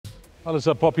Well, it's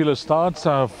a popular start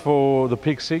for the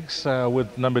Pick Six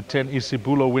with number 10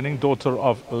 IZIBULO winning, daughter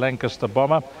of Lancaster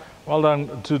Bomber. Well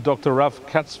done to Dr. Ralph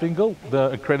Katzwinkel, the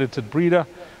accredited breeder.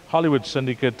 Hollywood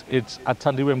Syndicate, it's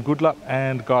Athandiwe Mgudla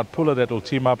and Guard Puller that will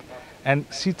team up. And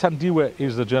Sithandiwe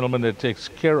is the gentleman that takes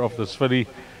care of this filly.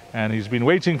 And he's been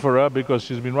waiting for her because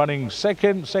she's been running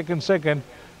second.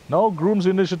 No Groom's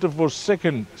Initiative for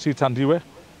second, Sithandiwe.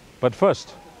 But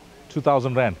first,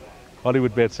 2,000 Rand,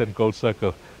 Hollywoodbets and Gold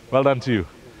Circle. Well done to you.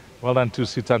 Well done to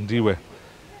Sithandiwe.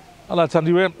 Well,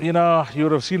 Athandiwe, you know, you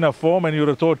would have seen her form and you would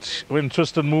have thought when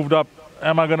Tristan moved up,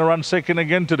 am I going to run second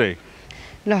again today?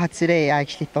 No, today I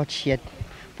actually thought she had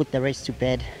put the race to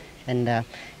bed. And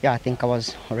yeah, I think I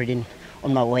was already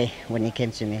on my way when he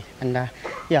came to me. And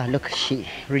yeah, look, she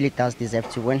really does deserve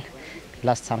to win.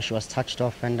 Last time she was touched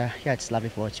off and yeah, it's lovely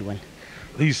for her to win.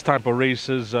 These type of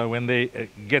races, when they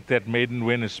get that maiden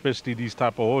win, especially these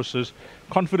type of horses,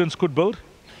 confidence could build?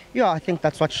 Yeah, I think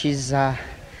that's what she's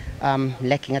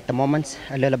lacking at the moment,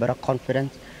 a little bit of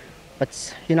confidence.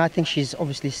 But, you know, I think she's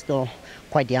obviously still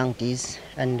quite young, Dees.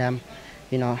 And,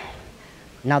 you know,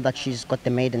 now that she's got the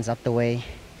maidens out the way,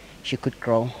 she could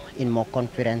grow in more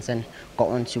confidence and go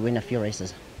on to win a few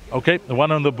races. Okay, the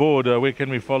one on the board, where can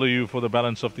we follow you for the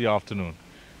balance of the afternoon?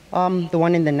 The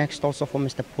one in the next also for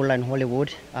Mr. Puller in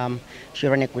Hollywood. She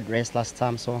ran a good race last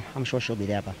time, so I'm sure she'll be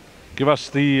there. But give us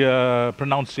the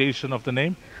pronunciation of the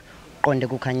name.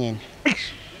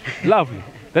 Lovely.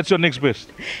 That's your next best?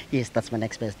 Yes, that's my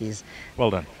next best. Is well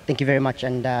done. Thank you very much,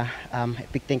 and a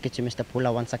big thank you to Mr.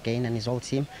 Puller once again and his whole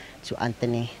team, to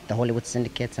Anthony, the Hollywood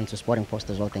Syndicates, and to Sporting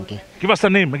Post as well. Thank you. Give us the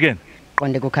name again.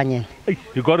 Hey,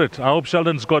 you got it. I hope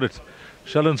Sheldon's got it.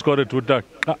 Sheldon's got it with that.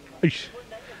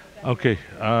 Okay,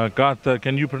 Garth,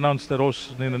 can you pronounce that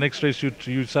horse in the next race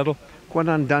you saddle?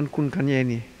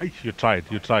 You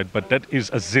tried, but that is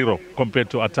a 0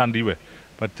 compared to Athandiwe.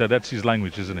 But that's his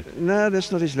language, isn't it? No,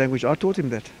 that's not his language. I taught him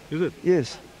that. Is it?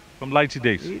 Yes. From Lighty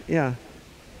days? Yeah.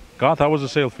 Garth, how was the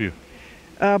sale for you?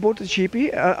 I bought a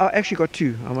cheapie. I actually got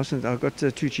two. I got 2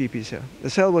 cheapies here.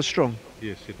 The sale was strong.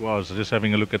 Yes, it was. Just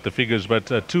having a look at the figures.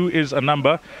 But 2 is a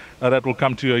number that will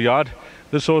come to your yard.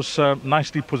 This horse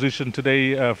nicely positioned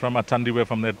today from Athandiwe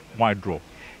from that wide draw.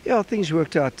 Yeah, things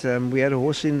worked out. We had a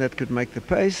horse in that could make the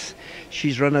pace.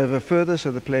 She's run over further, so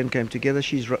the plan came together.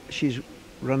 She's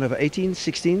run over 18,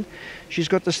 16. She's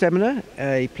got the stamina.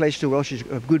 He placed her well. She's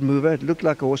a good mover. It looked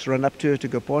like a horse run up to her to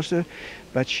go past her,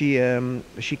 but she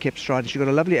kept striding. She got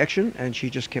a lovely action, and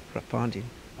she just kept finding.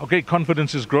 Okay,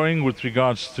 confidence is growing with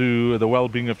regards to the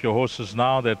well-being of your horses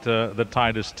now that the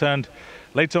tide has turned.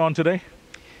 Later on today?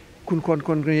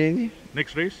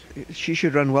 Next race? She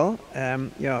should run well.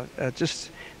 Yeah, just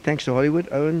thanks to Hollywood,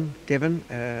 Owen, Devon,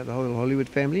 the whole Hollywood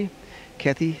family,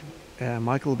 Kathy,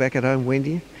 Michael back at home,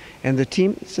 Wendy, and the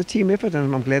team. It's a team effort,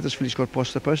 and I'm glad this filly's got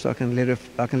past the post. I can let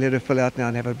her fill out now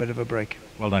and have a bit of a break.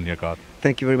 Well done, Garth.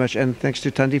 Thank you very much, and thanks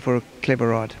to Thandi for a clever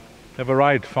ride. Clever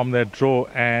ride from that draw,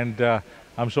 and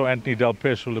I'm sure Anthony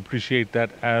Delpes will appreciate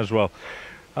that as well.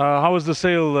 How was the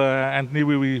sale, Anthony?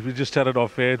 We just had it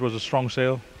off air. It was a strong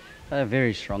sale. A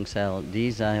very strong sale.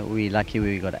 These we lucky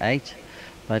we got 8,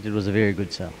 but it was a very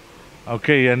good sale.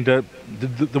 Okay, and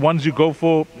the ones you go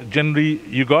for generally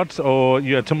you got, or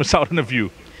you had to miss out on a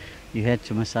few? You had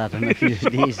to miss out on a few.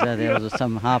 These there was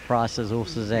some high prices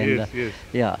horses, and yes.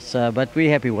 Yeah. So, but we're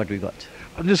happy what we got.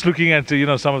 I'm just looking at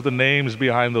some of the names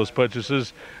behind those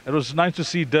purchases. It was nice to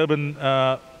see Durban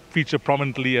feature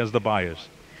prominently as the buyers.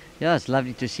 Yeah, it's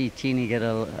lovely to see Teeny get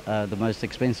the most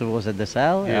expensive horse at the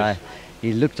sale. Yes.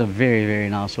 He looked a very, very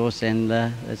nice horse, and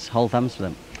it's whole thumbs for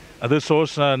them. This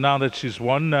horse, now that she's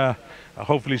won,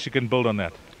 hopefully she can build on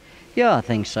that. Yeah, I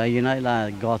think so.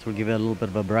 Like Garth will give her a little bit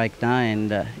of a break now,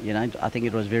 and I think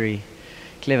it was very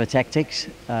clever tactics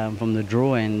from the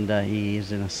draw, and he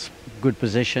is in a good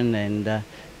position, and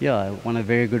yeah, won a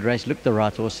very good race. Looked the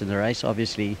right horse in the race.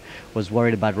 Obviously, was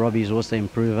worried about Robbie's horse, the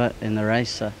improver, in the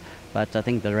race, but I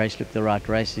think the race looked the right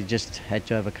race. He just had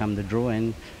to overcome the draw,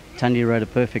 and Thandi rode a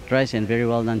perfect race, and very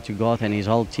well done to Garth and his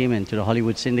whole team, and to the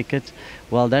Hollywood Syndicate.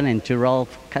 Well done, and to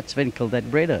Ralph Katzwinkel that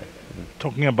bred her.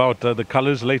 Talking about the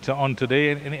colours later on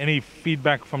today, any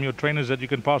feedback from your trainers that you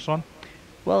can pass on?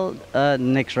 Well,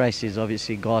 next race is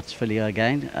obviously Garth's filly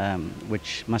again,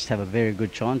 which must have a very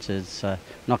good chance. It's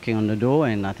knocking on the door,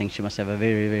 and I think she must have a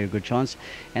very, very good chance.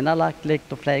 And I like Let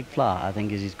the Flag Fly. I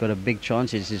think he's got a big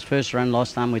chance. It's his first run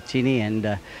last time with Teeny,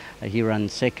 and he ran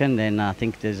second, and I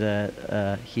think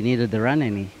he needed the run,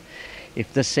 and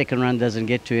if this second run doesn't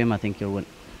get to him, I think he'll win.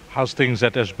 How's things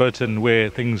at Ashburton, where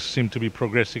things seem to be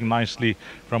progressing nicely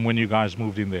from when you guys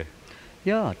moved in there?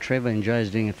 Yeah, Trevor and Joe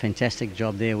is doing a fantastic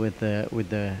job there with the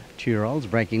 2-year-olds,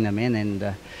 breaking them in,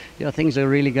 and yeah, things are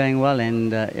really going well,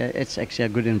 and it's actually a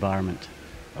good environment.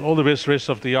 And all the best rest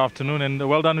of the afternoon, and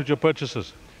well done with your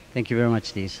purchases. Thank you very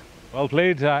much, Dees. Well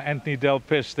played, Anthony Del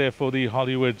Pes there for the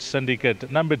Hollywood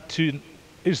Syndicate. Number 2,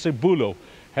 IZIBULO,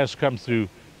 has come through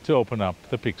to open up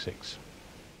the pick 6.